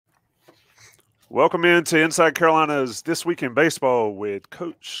Welcome into Inside Carolina's This Week in Baseball with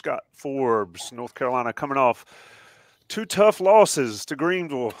Coach Scott Forbes. North Carolina coming off two tough losses to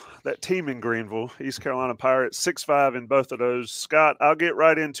Greenville, that team in Greenville, East Carolina Pirates, 6-5 in both of those. Scott, I'll get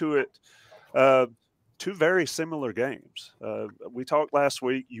right into it. Two very similar games. We talked last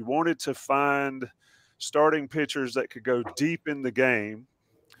week. You wanted to find starting pitchers that could go deep in the game.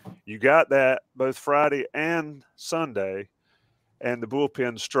 You got that both Friday and Sunday. And the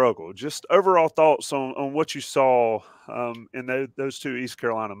bullpen struggled. Just overall thoughts on what you saw in those two East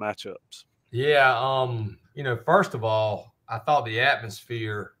Carolina matchups. Yeah, first of all, I thought the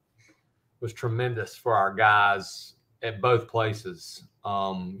atmosphere was tremendous for our guys at both places.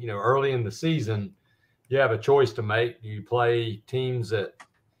 Early in the season, you have a choice to make. Do you play teams that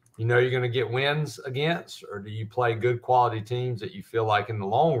you know you're going to get wins against, or do you play good quality teams that you feel like in the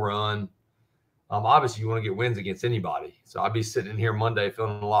long run, obviously, you want to get wins against anybody. So I'd be sitting in here Monday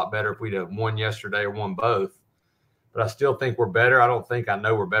feeling a lot better if we'd have won yesterday or won both. But I still think we're better. I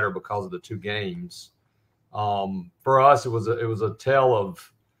know we're better because of the two games. For us, it was a tale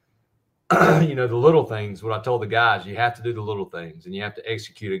of, the little things. What I told the guys, you have to do the little things, and you have to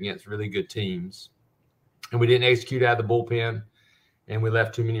execute against really good teams. And we didn't execute out of the bullpen, and we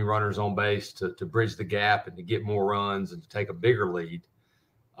left too many runners on base to bridge the gap and to get more runs and to take a bigger lead.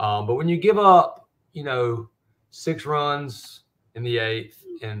 But when you give up, 6 runs in the 8th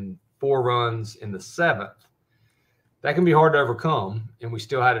and 4 runs in the 7th, that can be hard to overcome. And we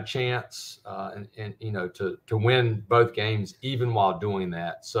still had a chance, to win both games even while doing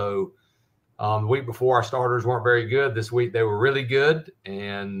that. So the week before, our starters weren't very good. This week they were really good,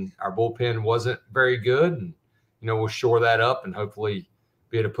 and our bullpen wasn't very good. And we'll shore that up and hopefully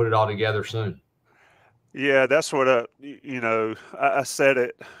be able to put it all together soon. Yeah, that's what I said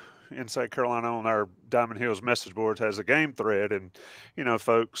it. Inside Carolina on our Diamond Hills message board has a game thread, and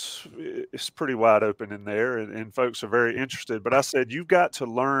folks, it's pretty wide open in there, and folks are very interested. But I said you've got to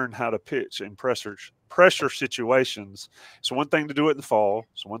learn how to pitch in pressure situations. It's one thing to do it in the fall.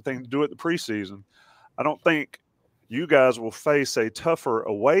 It's one thing to do it in the preseason. I don't think you guys will face a tougher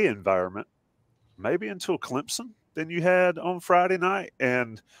away environment maybe until Clemson than you had on Friday night,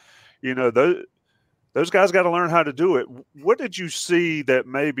 and those guys got to learn how to do it. What did you see that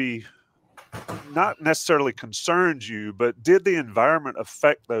maybe not necessarily concerned you, but did the environment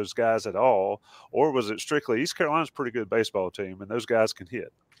affect those guys at all? Or was it strictly East Carolina's a pretty good baseball team and those guys can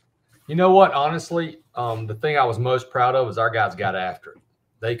hit? You know what? Honestly, the thing I was most proud of is our guys got after it.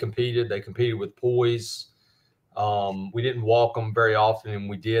 They competed with poise. We didn't walk them very often, and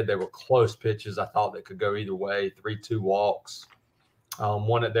we did. They were close pitches. I thought they could go either way, 3-2 walks.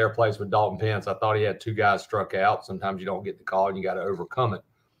 One at their place with Dalton Pence, I thought he had 2 guys struck out. Sometimes you don't get the call and you got to overcome it.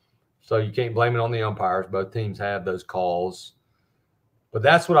 So you can't blame it on the umpires. Both teams have those calls. But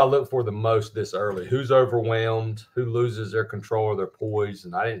that's what I look for the most this early. Who's overwhelmed, who loses their control or their poise,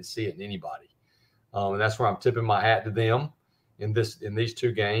 and I didn't see it in anybody. And that's where I'm tipping my hat to them in these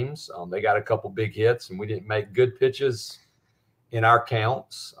 2 games. They got a couple big hits, and we didn't make good pitches in our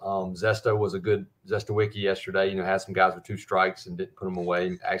counts. Zestowicki yesterday, had some guys with 2 strikes and didn't put them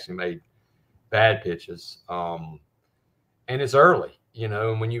away, actually made bad pitches. And it's early,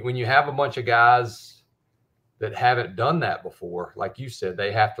 and when you have a bunch of guys that haven't done that before, like you said,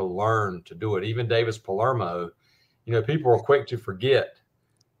 they have to learn to do it. Even Davis Palermo, people are quick to forget.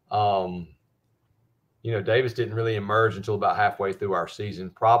 Davis didn't really emerge until about halfway through our season,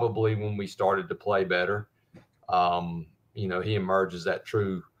 probably when we started to play better. He emerges that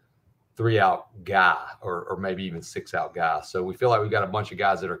true 3-out guy or maybe even 6-out guy. So we feel like we've got a bunch of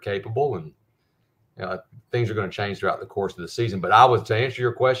guys that are capable, and things are going to change throughout the course of the season. But to answer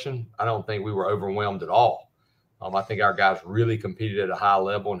your question, I don't think we were overwhelmed at all. I think our guys really competed at a high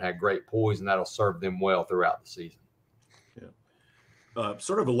level and had great poise, and that'll serve them well throughout the season. Yeah.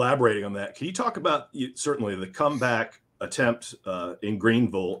 Sort of elaborating on that, can you talk about certainly the comeback attempt in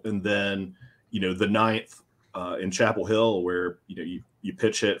Greenville, and then, the 9th in Chapel Hill, where you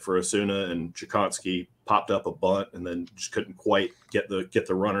pitch hit for Osuna and Chikonsky popped up a bunt and then just couldn't quite get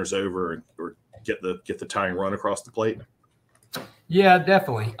the runners over or get the tying run across the plate? Yeah,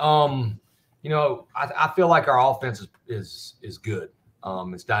 definitely. I feel like our offense is good.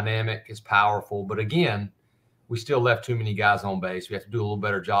 It's dynamic, it's powerful, but again, we still left too many guys on base. We have to do a little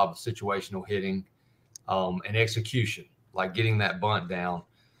better job of situational hitting and execution, like getting that bunt down.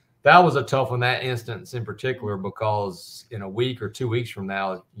 That was a tough one, that instance in particular, because in a week or 2 weeks from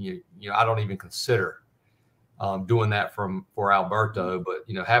now, I don't even consider doing that for Alberto.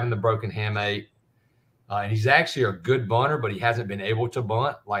 But having the broken hamate, and he's actually a good bunter, but he hasn't been able to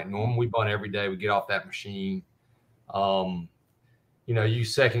bunt like normal. We bunt every day. We get off that machine. you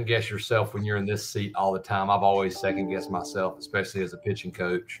second guess yourself when you're in this seat all the time. I've always second guessed myself, especially as a pitching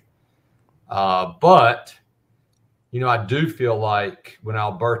coach. But I do feel like when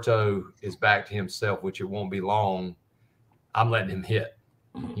Alberto is back to himself, which it won't be long, I'm letting him hit,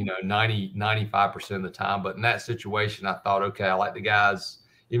 95% of the time. But in that situation, I thought, okay, I like the guys.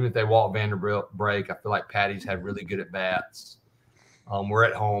 Even if they walk Vanderbilt break, I feel like Patty's had really good at bats. We're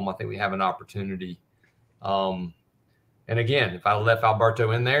at home. I think we have an opportunity. And again, if I left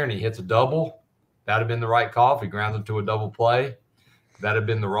Alberto in there and he hits a double, that'd have been the right call. If he grounds into a double play, that'd have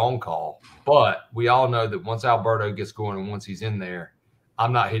been the wrong call. But we all know that once Alberto gets going and once he's in there,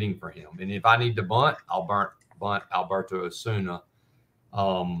 I'm not hitting for him. And if I need to bunt, I'll bunt Alberto Osuna.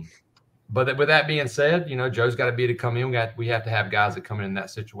 But with that being said, Joe's got to be to come in. We have to have guys that come in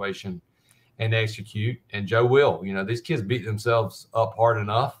that situation and execute. And Joe will. These kids beat themselves up hard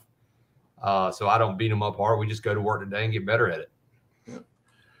enough. So I don't beat them up hard. We just go to work today and get better at it. Yeah.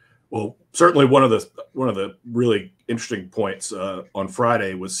 Well, certainly one of the really interesting points on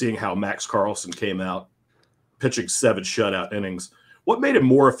Friday was seeing how Max Carlson came out pitching 7 shutout innings. What made him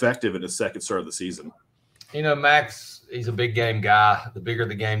more effective in his second start of the season? Max, he's a big game guy. The bigger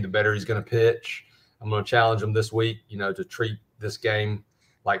the game, the better he's going to pitch. I'm going to challenge him this week, to treat this game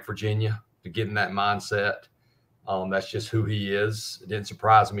like Virginia, to get in that mindset. That's just who he is. It didn't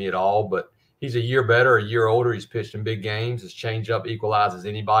surprise me at all, but he's a year better, a year older. He's pitched in big games. His changeup equalizes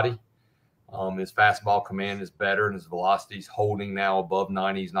anybody. His fastball command is better, and his velocity is holding now above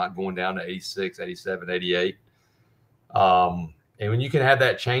 90. He's not going down to 86, 87, 88. And when you can have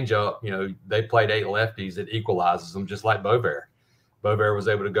that changeup, they played 8 lefties. It equalizes them, just like Bovair. Bovair was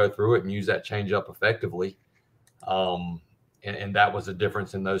able to go through it and use that changeup effectively. And that was the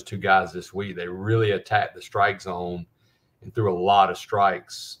difference in those two guys this week. They really attacked the strike zone and threw a lot of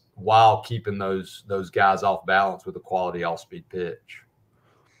strikes while keeping those guys off balance with a quality off-speed pitch.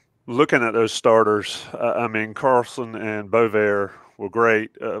 Looking at those starters, Carlson and Bovair were great.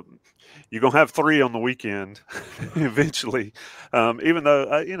 You're going to have 3 on the weekend eventually, even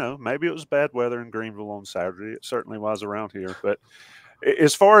though, maybe it was bad weather in Greenville on Saturday. It certainly was around here. But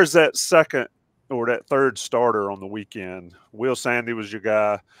as far as that second or that third starter on the weekend, Will Sandy was your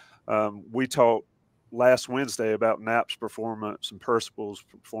guy. We talked last Wednesday about Knapp's performance and Percival's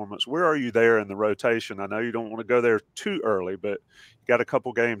performance. Where are you there in the rotation? I know you don't want to go there too early, but you got a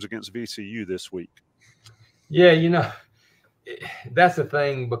couple games against VCU this week. Yeah, that's the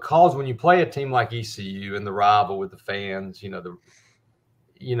thing, because when you play a team like ECU and the rival with the fans,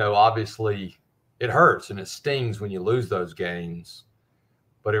 obviously it hurts and it stings when you lose those games,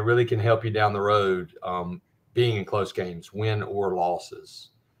 but it really can help you down the road, being in close games, win or losses.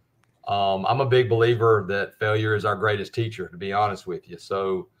 I'm a big believer that failure is our greatest teacher, to be honest with you.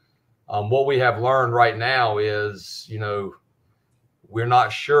 So what we have learned right now is, we're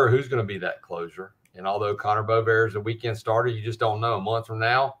not sure who's going to be that closer. And although Connor Bovair is a weekend starter, you just don't know. A month from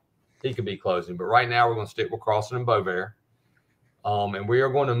now, he could be closing. But right now, we're going to stick with Carlson and Bovair. And we are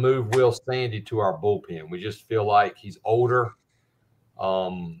going to move Will Sandy to our bullpen. We just feel like he's older.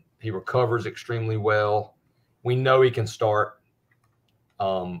 He recovers extremely well. We know he can start.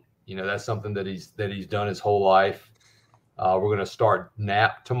 That's something that he's done his whole life. We're going to start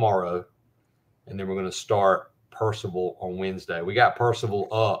Knapp tomorrow, and then we're going to start Percival on Wednesday. We got Percival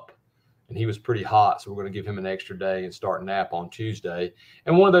up, and he was pretty hot, so we're going to give him an extra day and start Knapp on Tuesday.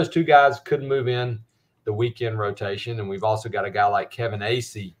 And one of those two guys could move in the weekend rotation, and we've also got a guy like Kevin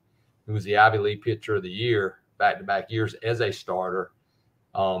Acey, who was the Ivy League Pitcher of the Year back-to-back years as a starter.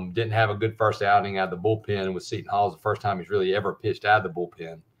 Didn't have a good first outing out of the bullpen with Seton Hall. It's the first time he's really ever pitched out of the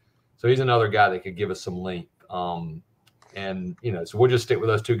bullpen. So he's another guy that could give us some length. So we'll just stick with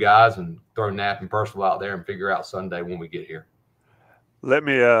those two guys and throw Knapp and Percival out there and figure out Sunday when we get here. Let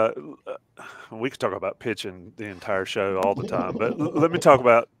me we could talk about pitching the entire show all the time, but let me talk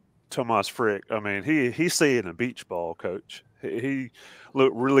about Tomas Frick. He's seeing a beach ball, Coach. He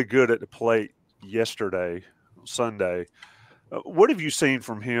looked really good at the plate yesterday, Sunday. What have you seen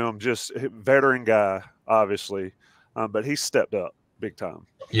from him? Just a veteran guy, obviously, but he stepped up big time.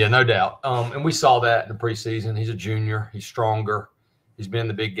 Yeah, no doubt. And we saw that in the preseason. He's a junior. He's stronger. He's been in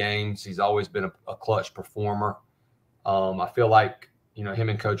the big games. He's always been a clutch performer. I feel like, him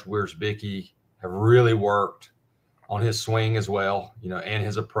and Coach Wiersbicki have really worked on his swing as well, and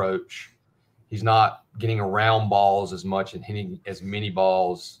his approach. He's not getting around balls as much and hitting as many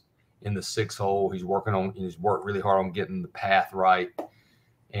balls in the 6 hole. He's worked really hard on getting the path right,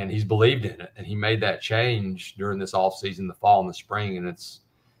 and he's believed in it. And he made that change during this offseason, the fall and the spring. And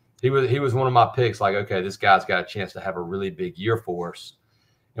he was one of my picks, like, okay, this guy's got a chance to have a really big year for us.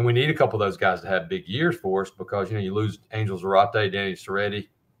 And we need a couple of those guys to have big years for us because, you lose Angel Zarate, Danny Soretti,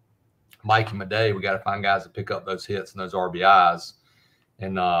 Mikey Madej. We got to find guys to pick up those hits and those RBIs.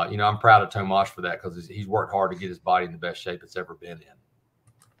 And, I'm proud of Tomash for that because he's worked hard to get his body in the best shape it's ever been in.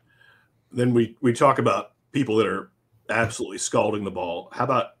 Then we talk about people that are absolutely scalding the ball. How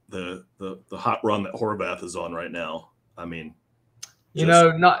about the hot run that Horvath is on right now? I mean,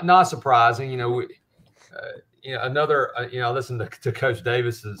 not surprising. I listened to Coach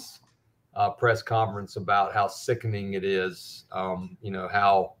Davis's press conference about how sickening it is.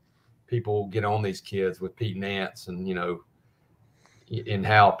 How people get on these kids with Pete Nance, and and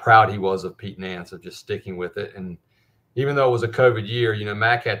how proud he was of Pete Nance of just sticking with it. And even though it was a COVID year,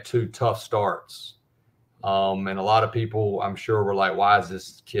 Mac had 2 tough starts. And a lot of people, I'm sure, were like, why is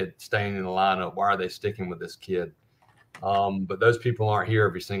this kid staying in the lineup? Why are they sticking with this kid? But those people aren't here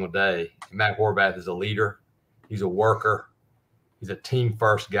every single day. Mac Horvath is a leader. He's a worker. He's a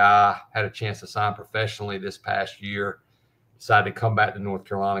team-first guy. Had a chance to sign professionally this past year. Decided to come back to North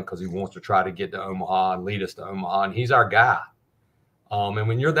Carolina because he wants to try to get to Omaha and lead us to Omaha. And he's our guy. And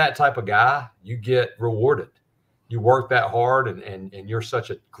when you're that type of guy, you get rewarded. You work that hard, and you're such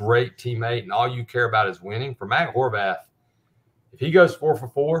a great teammate, and all you care about is winning. For Mac Horvath, if he goes 4 for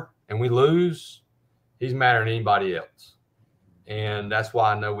 4 and we lose, he's madder than anybody else. And that's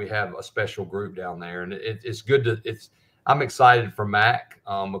why I know we have a special group down there. And it's good I'm excited for Mac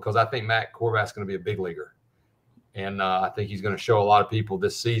because I think Mac Horvath's going to be a big leaguer. And I think he's going to show a lot of people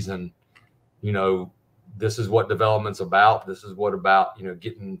this season, this is what development's about. This is what about,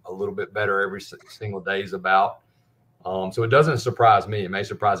 getting a little bit better every single day is about. So it doesn't surprise me. It may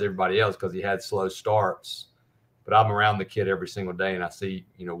surprise everybody else because he had slow starts. But I'm around the kid every single day, and I see,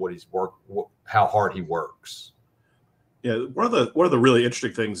 how hard he works. Yeah, one of the really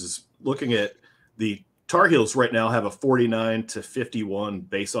interesting things is looking at the Tar Heels right now have a 49 to 51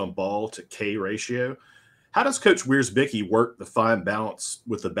 base on ball to K ratio. How does Coach Wiersbicki work the fine balance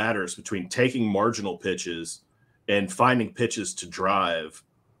with the batters between taking marginal pitches and finding pitches to drive?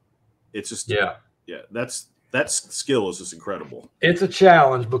 It's just that skill is just incredible. It's a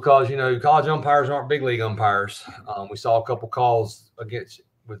challenge because college umpires aren't big league umpires. We saw a couple calls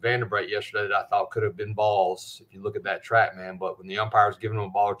with Vanderbilt yesterday that I thought could have been balls if you look at that track, man. But when the umpire's giving them a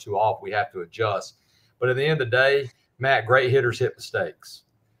ball or 2 off, we have to adjust. But at the end of the day, Matt, great hitters hit mistakes.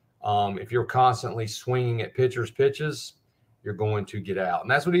 If you're constantly swinging at pitches, you're going to get out.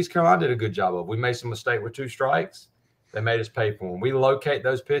 And that's what East Carolina did a good job of. We made some mistake with 2 strikes. They made us pay for them. We locate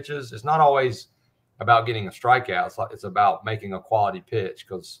those pitches. It's not always about getting a strikeout. It's about making a quality pitch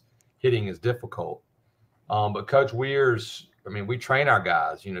because hitting is difficult. But Coach Weirs, we train our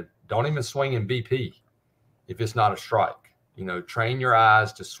guys, don't even swing in BP if it's not a strike. Train your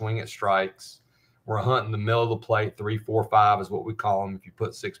eyes to swing at strikes. We're hunting the middle of the plate. 3, 4, 5 is what we call them if you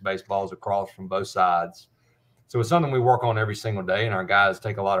put 6 baseballs across from both sides. So it's something we work on every single day, and our guys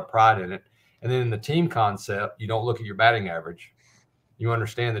take a lot of pride in it. And then in the team concept, you don't look at your batting average. You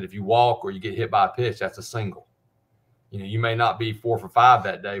understand that if you walk or you get hit by a pitch, that's a single. You may not be 4 for 5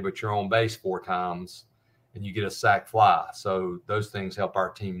 that day, but you're on base 4 times and you get a sac fly. So those things help our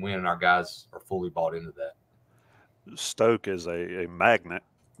team win, and our guys are fully bought into that. Stoke is a magnet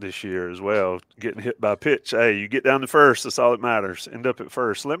this year as well, getting hit by a pitch. Hey, you get down to first, that's all that matters. End up at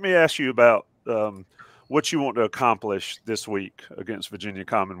first. Let me ask you about what you want to accomplish this week against Virginia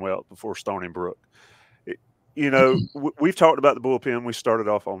Commonwealth before Stony Brook. We've talked about the bullpen. We started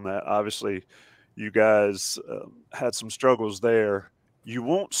off on that. Obviously, you guys had some struggles there. You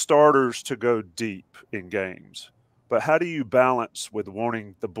want starters to go deep in games, but how do you balance with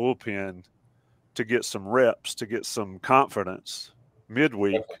wanting the bullpen to get some reps, to get some confidence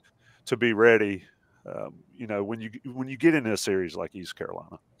midweek to be ready, when you get into a series like East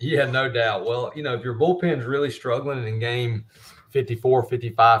Carolina? Yeah, no doubt. Well, if your bullpen's really struggling in game 54,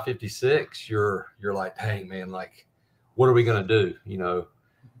 55, 56, you're like, dang, man, like, what are we going to do?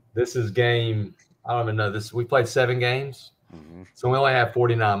 This is game, I don't even know this. We played 7 games. Mm-hmm. So we only have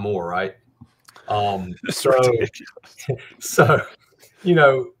 49 more, right? So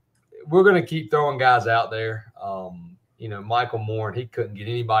we're going to keep throwing guys out there. Michael Moore, he couldn't get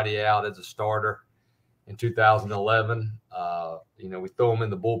anybody out as a starter in 2011. We throw him in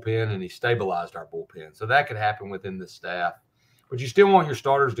the bullpen, and he stabilized our bullpen. So that could happen within the staff. But you still want your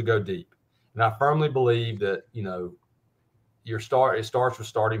starters to go deep. And I firmly believe that, it starts with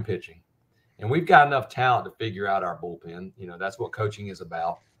starting pitching. And we've got enough talent to figure out our bullpen. That's what coaching is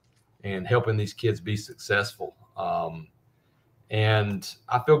about, and helping these kids be successful. And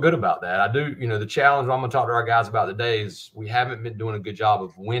I feel good about that. I do. The challenge I'm going to talk to our guys about today is we haven't been doing a good job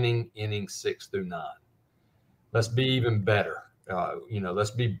of winning innings 6 through 9. Let's be even better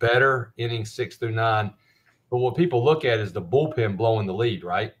Let's be better innings 6 through 9. But what people look at is the bullpen blowing the lead,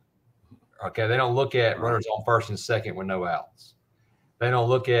 right? Okay, they don't look at runners on first and second with no outs. They don't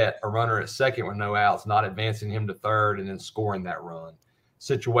look at a runner at second with no outs, not advancing him to third and then scoring that run.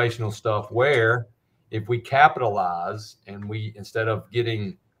 Situational stuff where if we capitalize and we, instead of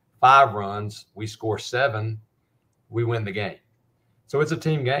getting 5 runs, we score 7, we win the game. So it's a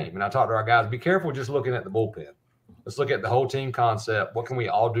team game. And I talk to our guys, be careful just looking at the bullpen. Let's look at the whole team concept. What can we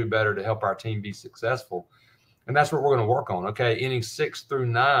all do better to help our team be successful? And that's what we're going to work on. Okay, innings 6 through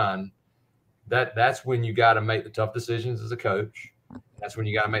 9, that's when you got to make the tough decisions as a coach. That's when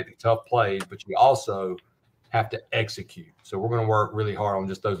you got to make the tough plays, but you also have to execute. So we're going to work really hard on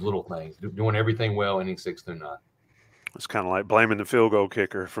just those little things, doing everything well, innings 6 through 9. It's kind of like blaming the field goal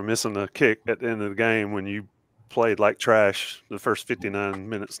kicker for missing the kick at the end of the game when you played like trash the first 59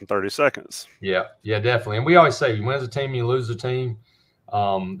 minutes and 30 seconds. Yeah, definitely. And we always say you win as a team, you lose as a team.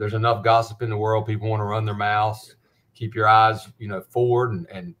 There's enough gossip in the world. People want to run their mouths. Keep your eyes, forward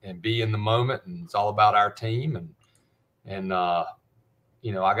and be in the moment. And it's all about our team. I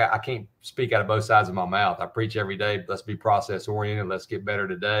can't speak out of both sides of my mouth. I preach every day. Let's be process oriented. Let's get better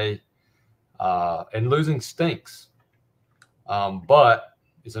today. And losing stinks. But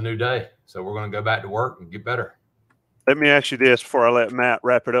it's a new day. So we're going to go back to work and get better. Let me ask you this before I let Matt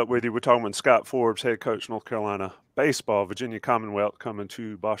wrap it up with you. We're talking with Scott Forbes, head coach, North Carolina baseball, Virginia Commonwealth, coming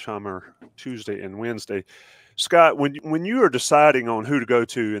to Boschheimer Tuesday and Wednesday. Scott, when you are deciding on who to go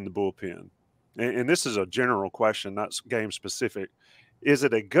to in the bullpen, and this is a general question, not game specific, is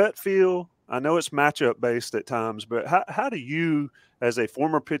it a gut feel? I know it's matchup based at times, but how do you, as a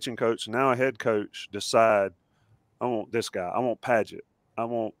former pitching coach, now a head coach, decide, I want this guy, I want Padgett, I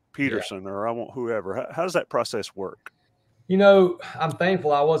want Peterson, or I want whoever? How does that process work? I'm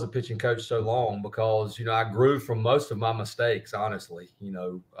thankful I was a pitching coach so long because, I grew from most of my mistakes, honestly,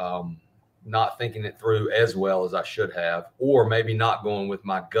 not thinking it through as well as I should have, or maybe not going with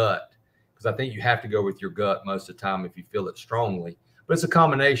my gut, because I think you have to go with your gut most of the time if you feel it strongly. But it's a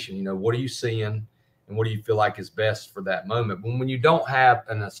combination, what are you seeing and what do you feel like is best for that moment? When you don't have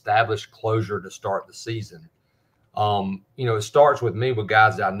an established closure to start the season, it starts with me with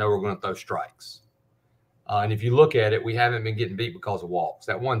guys that I know are going to throw strikes. And if you look at it, we haven't been getting beat because of walks.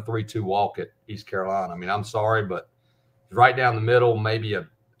 That 1-3-2 walk at East Carolina, I'm sorry, but right down the middle, maybe a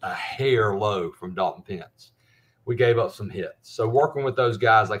hair low from Dalton Pence. We gave up some hits. So working with those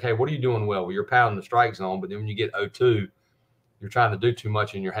guys, like, hey, what are you doing well? Well, you're pounding the strike zone, but then when you get 0-2, you're trying to do too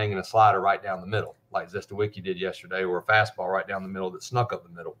much and you're hanging a slider right down the middle, like Zestawicki did yesterday, or a fastball right down the middle that snuck up the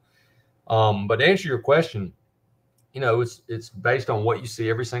middle. But to answer your question, it's based on what you see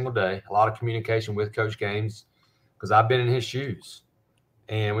every single day. A lot of communication with Coach Gaines, because I've been in his shoes.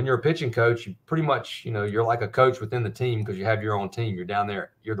 And when you're a pitching coach, you pretty much, you're like a coach within the team because you have your own team. You're down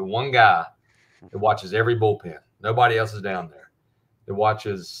there. You're the one guy that watches every bullpen. Nobody else is down there that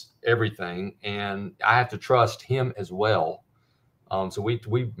watches everything. And I have to trust him as well. So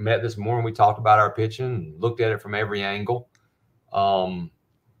we met this morning. We talked about our pitching and looked at it from every angle. And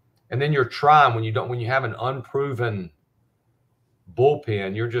then you're trying when you have an unproven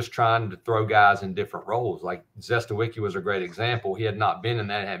bullpen, you're just trying to throw guys in different roles. Like Zestawicki was a great example. He had not been in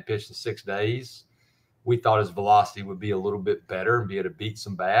that, hadn't pitched in 6 days. We thought his velocity would be a little bit better and be able to beat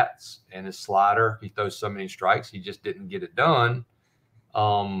some bats. And his slider, he throws so many strikes, he just didn't get it done.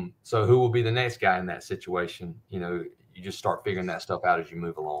 So who will be the next guy in that situation? You just start figuring that stuff out as you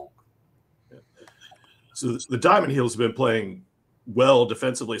move along. Yeah. So the Diamond Heels have been playing well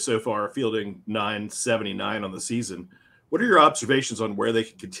defensively so far, fielding .979 on the season. What are your observations on where they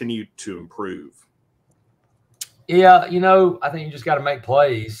can continue to improve? Yeah, I think you just got to make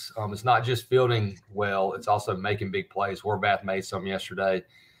plays. It's not just fielding well, it's also making big plays. Horvath made some yesterday.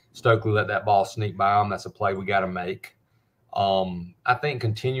 Stokely let that ball sneak by him. That's a play we got to make. I think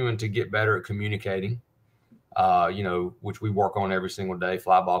continuing to get better at communicating, which we work on every single day,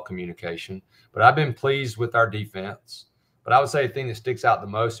 fly ball communication. But I've been pleased with our defense. But I would say the thing that sticks out the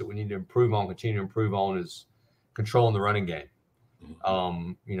most that we need to continue to improve on is controlling the running game.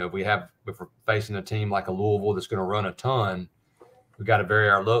 If we're facing a team like a Louisville that's going to run a ton, we got to vary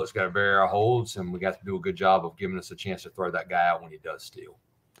our looks, got to vary our holds, and we got to do a good job of giving us a chance to throw that guy out when he does steal.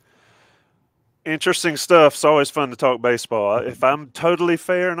 Interesting stuff. It's always fun to talk baseball. If I'm totally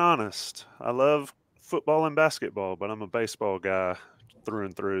fair and honest, I love football and basketball, but I'm a baseball guy through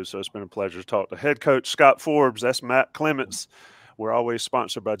and through. So it's been a pleasure to talk to head coach Scott Forbes. That's Matt Clements. We're always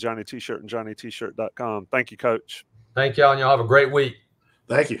sponsored by Johnny T-Shirt and JohnnyT-Shirt.com. Thank you, Coach. Thank y'all, and y'all have a great week.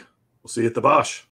 Thank you. We'll see you at the Bosch.